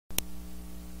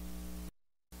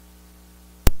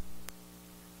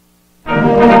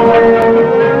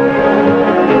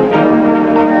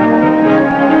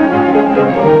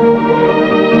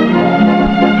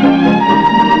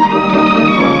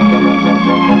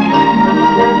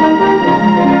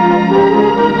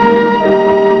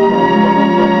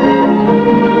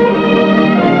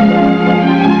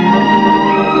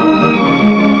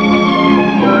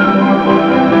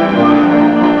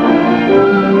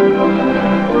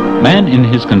Man, in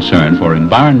his concern for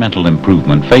environmental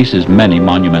improvement, faces many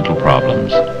monumental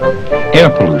problems.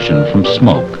 Air pollution from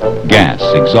smoke, gas,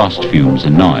 exhaust fumes,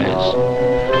 and noise.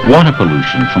 Water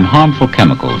pollution from harmful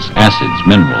chemicals, acids,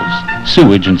 minerals,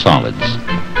 sewage, and solids.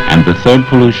 And the third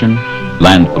pollution,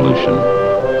 land pollution.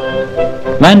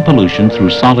 Land pollution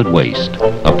through solid waste,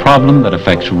 a problem that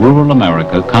affects rural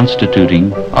America,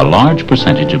 constituting a large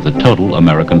percentage of the total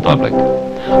American public.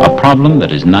 A problem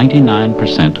that is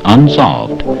 99%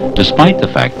 unsolved, despite the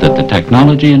fact that the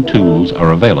technology and tools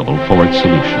are available for its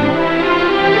solution.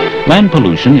 Land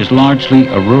pollution is largely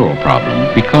a rural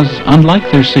problem because, unlike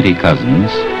their city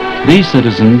cousins, these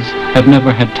citizens have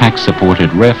never had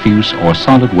tax-supported refuse or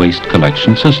solid waste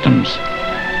collection systems.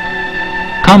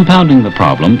 Compounding the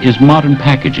problem is modern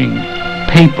packaging,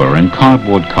 paper and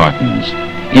cardboard cartons,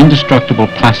 indestructible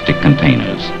plastic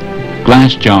containers,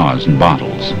 glass jars and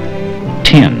bottles,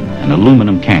 tin and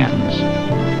aluminum cans,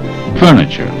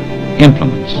 furniture,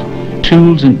 implements,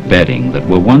 tools and bedding that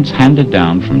were once handed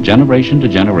down from generation to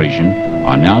generation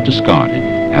are now discarded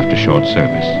after short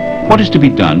service. What is to be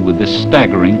done with this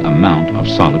staggering amount of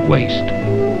solid waste?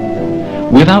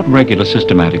 Without regular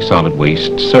systematic solid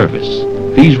waste service,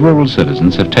 these rural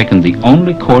citizens have taken the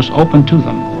only course open to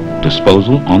them,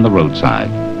 disposal on the roadside,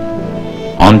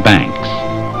 on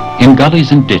banks, in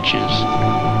gullies and ditches,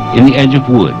 in the edge of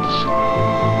woods.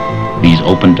 These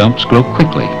open dumps grow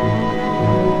quickly.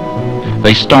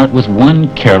 They start with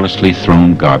one carelessly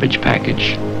thrown garbage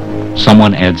package.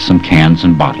 Someone adds some cans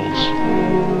and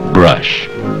bottles, brush,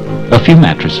 a few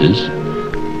mattresses,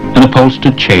 an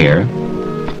upholstered chair,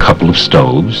 a couple of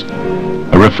stoves,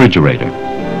 a refrigerator.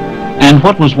 And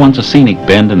what was once a scenic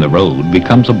bend in the road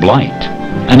becomes a blight,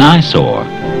 an eyesore,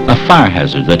 a fire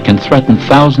hazard that can threaten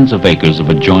thousands of acres of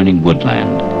adjoining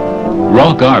woodland.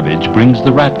 Raw garbage brings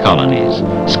the rat colonies,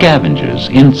 scavengers,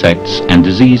 insects, and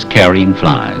disease-carrying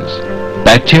flies.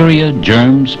 Bacteria,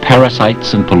 germs,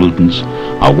 parasites, and pollutants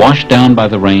are washed down by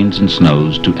the rains and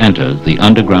snows to enter the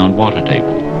underground water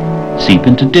table, seep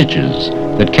into ditches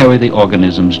that carry the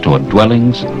organisms toward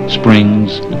dwellings,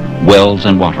 springs, wells,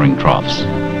 and watering troughs.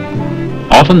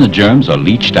 Often the germs are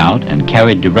leached out and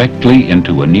carried directly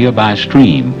into a nearby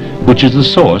stream, which is the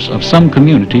source of some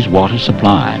communities' water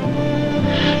supply.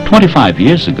 25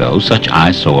 years ago, such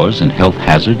eyesores and health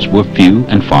hazards were few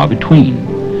and far between.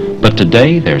 But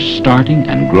today they're starting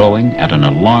and growing at an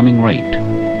alarming rate,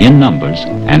 in numbers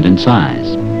and in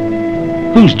size.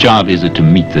 Whose job is it to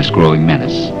meet this growing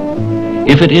menace?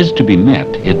 If it is to be met,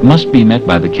 it must be met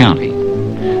by the county.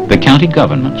 The county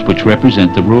governments, which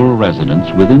represent the rural residents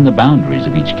within the boundaries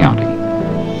of each county.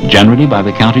 Generally by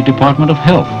the County Department of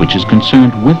Health, which is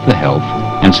concerned with the health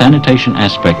and sanitation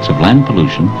aspects of land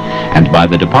pollution, and by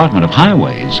the Department of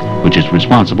Highways, which is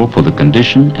responsible for the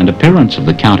condition and appearance of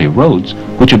the county roads,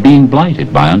 which are being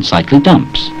blighted by unsightly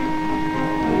dumps.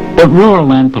 But rural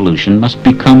land pollution must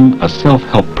become a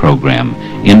self-help program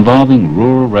involving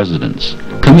rural residents,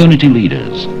 community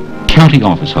leaders, county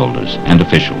office holders, and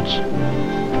officials.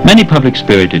 Many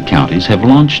public-spirited counties have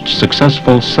launched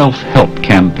successful self-help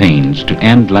campaigns to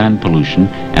end land pollution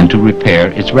and to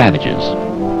repair its ravages.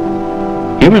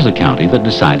 Here is a county that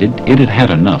decided it had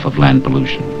had enough of land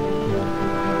pollution.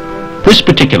 This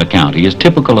particular county is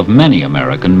typical of many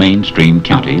American mainstream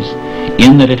counties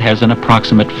in that it has an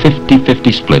approximate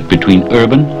 50-50 split between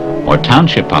urban or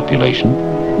township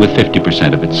population, with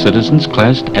 50% of its citizens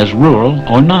classed as rural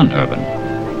or non-urban.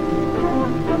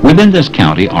 Within this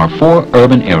county are 4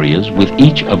 urban areas, with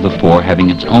each of the 4 having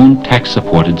its own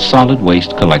tax-supported solid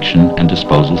waste collection and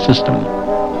disposal system.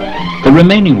 The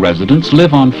remaining residents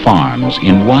live on farms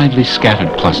in widely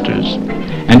scattered clusters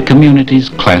and communities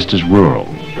classed as rural.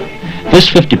 This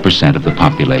 50% of the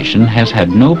population has had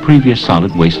no previous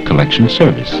solid waste collection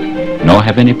service, nor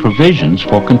have any provisions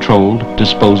for controlled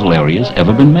disposal areas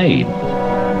ever been made.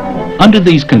 Under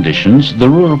these conditions, the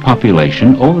rural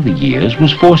population over the years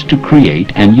was forced to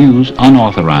create and use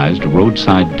unauthorized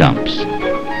roadside dumps.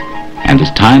 And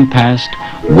as time passed,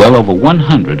 well over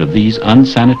 100 of these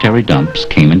unsanitary dumps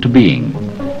came into being,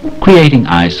 creating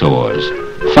eyesores,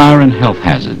 fire and health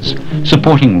hazards,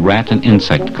 supporting rat and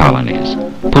insect colonies,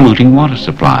 polluting water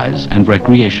supplies and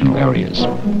recreational areas.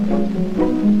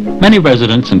 Many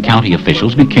residents and county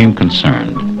officials became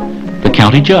concerned. The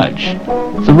county judge,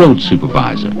 the road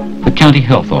supervisor, the county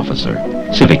health officer,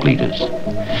 civic leaders.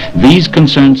 These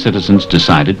concerned citizens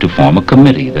decided to form a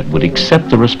committee that would accept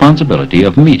the responsibility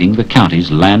of meeting the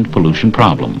county's land pollution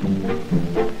problem.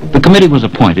 The committee was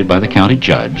appointed by the county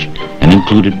judge and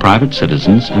included private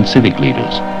citizens and civic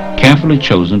leaders, carefully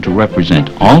chosen to represent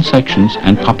all sections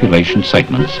and population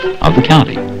segments of the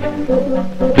county.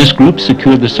 This group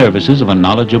secured the services of a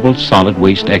knowledgeable solid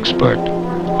waste expert,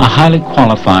 a highly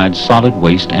qualified solid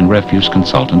waste and refuse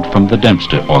consultant from the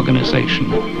Dempster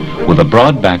organization, with a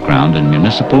broad background in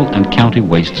municipal and county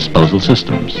waste disposal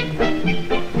systems.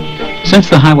 Since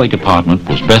the Highway Department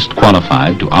was best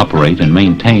qualified to operate and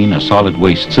maintain a solid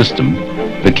waste system,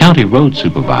 the county road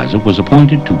supervisor was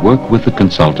appointed to work with the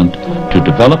consultant to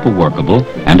develop a workable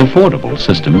and affordable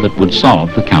system that would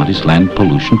solve the county's land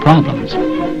pollution problems.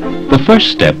 The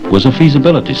first step was a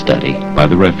feasibility study by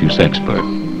the refuse expert.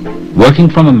 Working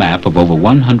from a map of over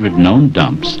 100 known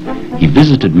dumps, he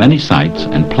visited many sites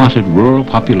and plotted rural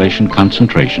population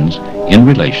concentrations in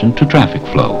relation to traffic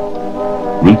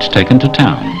flow, routes taken to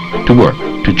town, to work,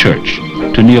 to church,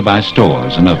 to nearby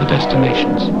stores and other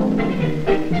destinations.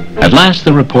 At last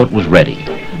the report was ready,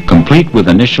 complete with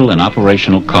initial and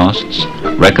operational costs,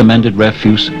 recommended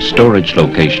refuse storage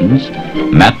locations,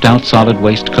 mapped out solid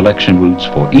waste collection routes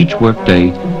for each workday,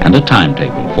 and a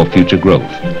timetable for future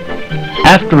growth.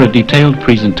 After a detailed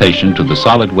presentation to the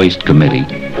Solid Waste Committee,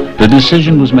 the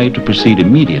decision was made to proceed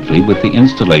immediately with the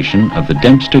installation of the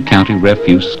Dempster County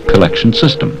Refuse Collection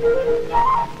System.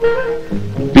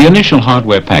 The initial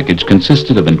hardware package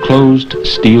consisted of enclosed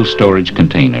steel storage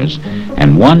containers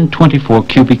and one 24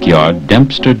 cubic yard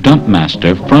Dempster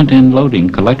Dumpmaster front-end loading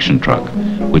collection truck,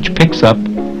 which picks up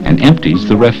and empties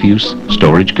the refuse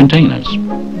storage containers.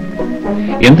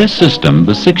 In this system,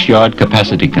 the 6-yard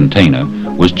capacity container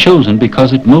was chosen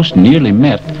because it most nearly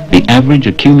met the average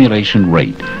accumulation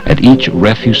rate at each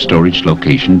refuse storage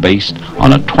location based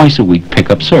on a twice-a-week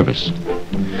pickup service.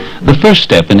 The first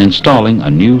step in installing a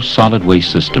new solid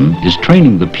waste system is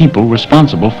training the people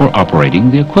responsible for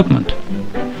operating the equipment.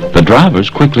 The drivers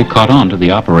quickly caught on to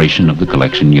the operation of the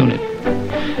collection unit.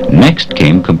 Next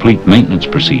came complete maintenance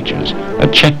procedures, a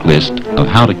checklist of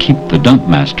how to keep the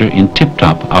Dumpmaster in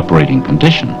tip-top operating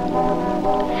condition.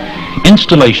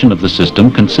 Installation of the system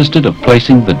consisted of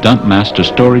placing the Dumpmaster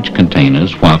storage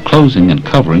containers while closing and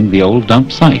covering the old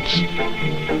dump sites.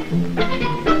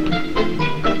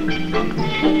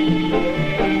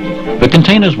 The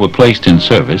containers were placed in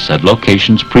service at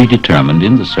locations predetermined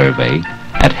in the survey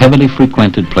at heavily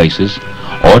frequented places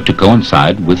or to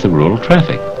coincide with the rural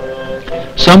traffic.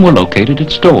 Some were located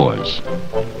at stores,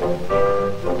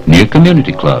 near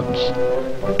community clubs,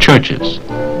 churches,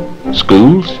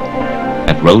 schools,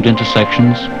 at road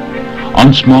intersections,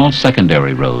 on small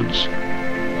secondary roads,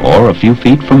 or a few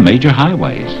feet from major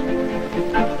highways.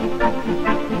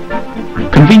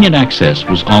 Convenient access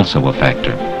was also a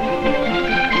factor.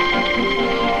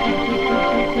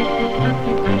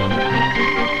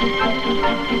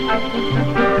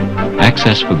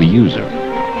 Access for the user,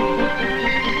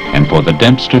 and for the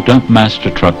Dempster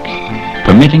Dumpmaster truck,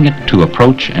 permitting it to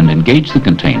approach and engage the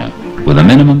container with a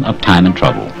minimum of time and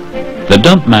trouble. The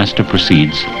Dumpmaster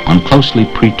proceeds on closely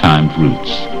pre-timed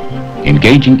routes,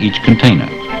 engaging each container,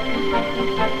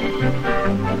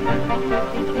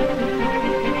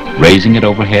 raising it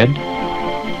overhead,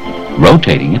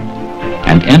 rotating it,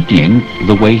 and emptying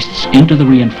the wastes into the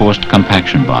reinforced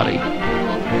compaction body.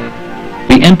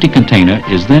 The empty container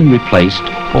is then replaced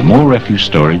for more refuse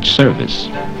storage service.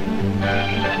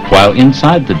 While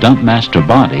inside the Dumpmaster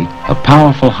body, a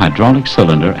powerful hydraulic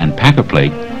cylinder and packer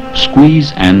plate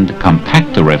squeeze and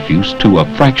compact the refuse to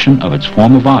a fraction of its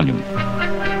former volume.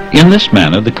 In this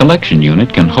manner, the collection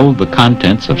unit can hold the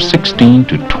contents of 16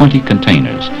 to 20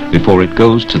 containers before it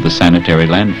goes to the sanitary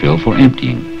landfill for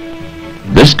emptying.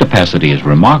 This capacity is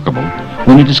remarkable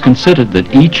when it is considered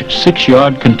that each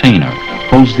 6-yard container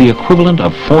holds the equivalent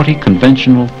of 40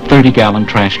 conventional 30-gallon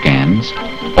trash cans,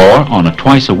 or on a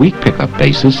twice-a-week pickup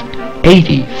basis,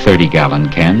 80 30-gallon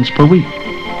cans per week.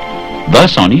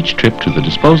 Thus, on each trip to the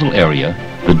disposal area,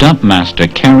 the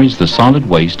Dumpmaster carries the solid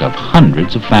waste of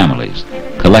hundreds of families,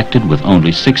 collected with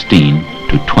only 16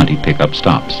 to 20 pickup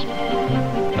stops.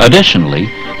 Additionally,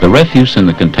 the refuse in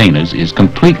the containers is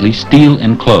completely steel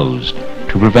enclosed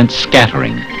to prevent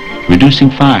scattering, reducing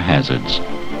fire hazards,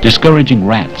 discouraging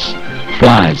rats,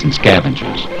 flies and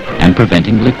scavengers, and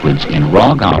preventing liquids in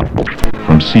raw output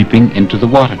from seeping into the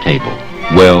water table,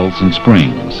 wells and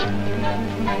springs.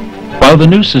 While the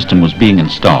new system was being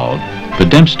installed, the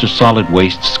Dempster Solid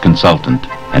Wastes consultant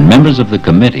and members of the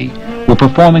committee were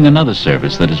performing another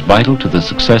service that is vital to the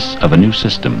success of a new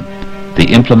system, the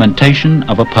implementation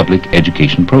of a public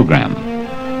education program.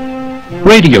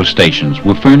 Radio stations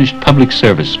were furnished public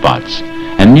service spots,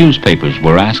 and newspapers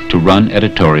were asked to run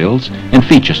editorials and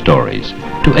feature stories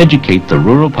to educate the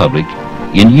rural public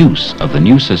in use of the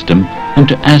new system and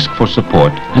to ask for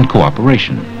support and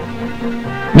cooperation.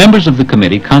 Members of the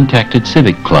committee contacted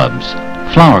civic clubs,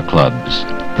 flower clubs,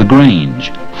 the Grange,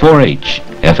 4-H,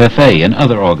 FFA, and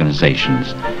other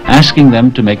organizations, asking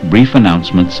them to make brief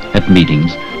announcements at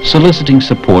meetings, soliciting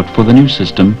support for the new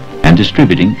system, and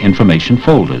distributing information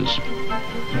folders.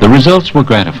 The results were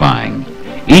gratifying.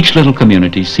 Each little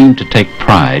community seemed to take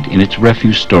pride in its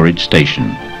refuse storage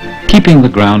station, keeping the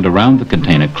ground around the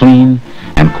container clean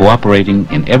and cooperating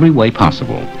in every way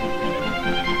possible.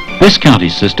 This county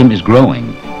system is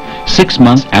growing. 6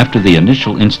 months after the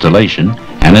initial installation,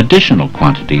 an additional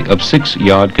quantity of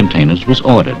 6-yard containers was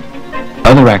ordered.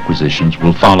 Other acquisitions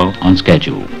will follow on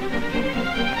schedule.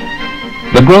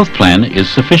 The growth plan is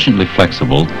sufficiently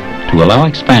flexible to allow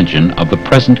expansion of the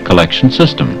present collection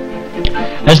system.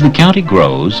 As the county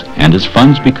grows and as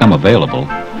funds become available,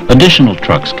 additional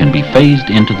trucks can be phased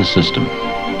into the system.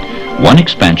 One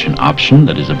expansion option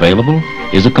that is available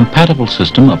is a compatible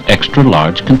system of extra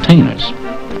large containers.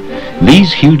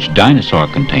 These huge dinosaur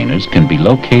containers can be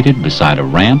located beside a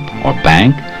ramp or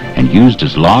bank and used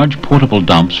as large portable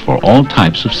dumps for all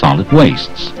types of solid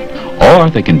wastes. Or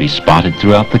they can be spotted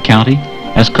throughout the county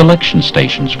as collection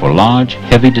stations for large,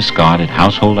 heavy discarded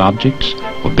household objects,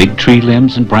 or big tree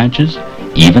limbs and branches,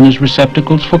 even as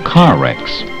receptacles for car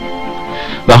wrecks.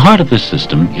 The heart of this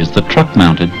system is the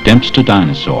truck-mounted Dempster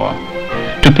dinosaur.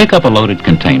 To pick up a loaded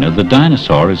container, the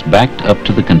dinosaur is backed up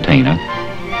to the container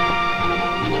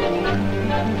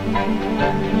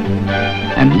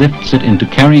and lifts it into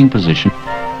carrying position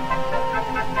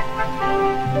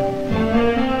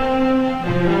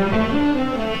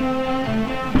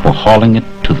for hauling it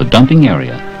to the dumping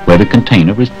area where the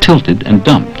container is tilted and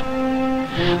dumped.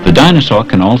 The dinosaur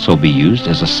can also be used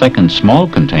as a second small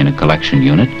container collection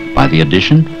unit by the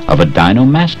addition of a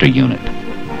Dempster unit.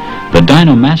 The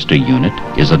Dempster unit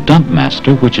is a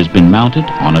Dumpmaster which has been mounted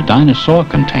on a dinosaur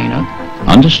container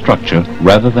under structure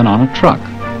rather than on a truck.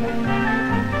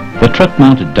 The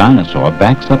truck-mounted dinosaur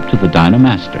backs up to the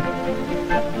Dempster.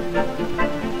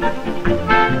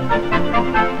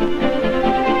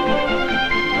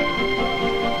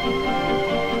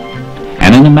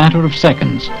 And in a matter of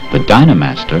seconds, the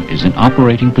Dempster is in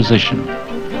operating position,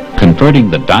 converting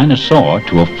the dinosaur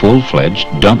to a full-fledged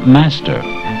Dumpmaster,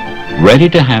 ready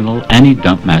to handle any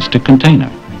Dumpmaster container.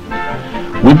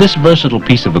 With this versatile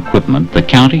piece of equipment, the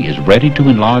county is ready to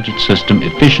enlarge its system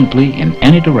efficiently in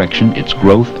any direction its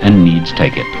growth and needs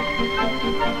take it.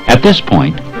 At this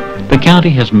point, the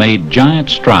county has made giant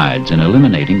strides in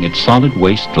eliminating its solid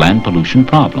waste land pollution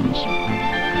problems.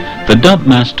 The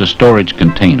Dumpmaster storage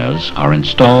containers are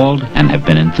installed and have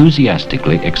been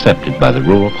enthusiastically accepted by the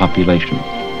rural population.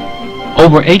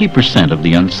 Over 80% of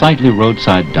the unsightly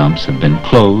roadside dumps have been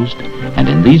closed, and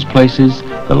in these places,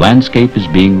 the landscape is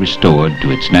being restored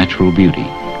to its natural beauty.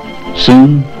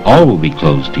 Soon, all will be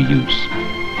closed to use.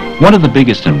 One of the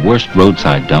biggest and worst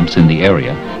roadside dumps in the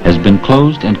area has been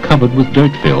closed and covered with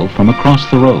dirt fill from across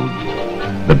the road.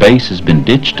 The base has been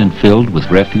ditched and filled with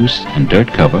refuse and dirt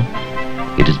cover.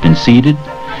 It has been seeded,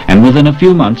 and within a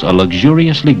few months, a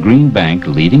luxuriously green bank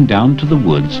leading down to the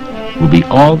woods will be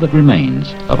all that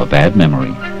remains of a bad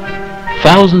memory.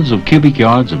 Thousands of cubic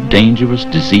yards of dangerous,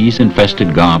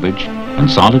 disease-infested garbage and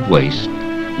solid waste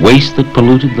that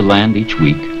polluted the land each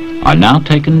week, are now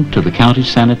taken to the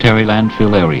county's sanitary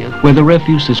landfill area, where the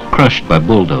refuse is crushed by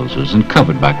bulldozers and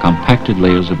covered by compacted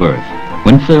layers of earth.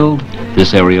 When filled,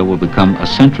 this area will become a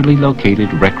centrally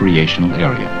located recreational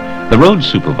area. The road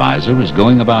supervisor is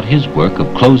going about his work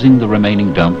of closing the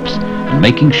remaining dumps and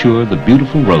making sure the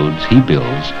beautiful roads he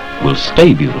builds will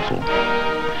stay beautiful.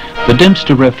 The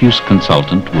Dempster refuse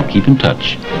consultant will keep in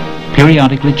touch,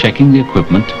 periodically checking the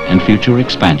equipment and future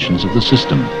expansions of the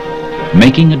system,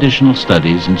 making additional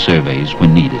studies and surveys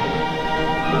when needed.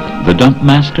 The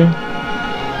Dumpmaster,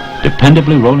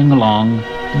 dependably rolling along,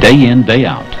 day in, day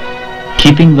out,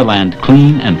 keeping the land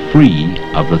clean and free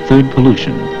of the third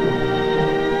pollution,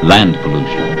 land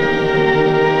pollution.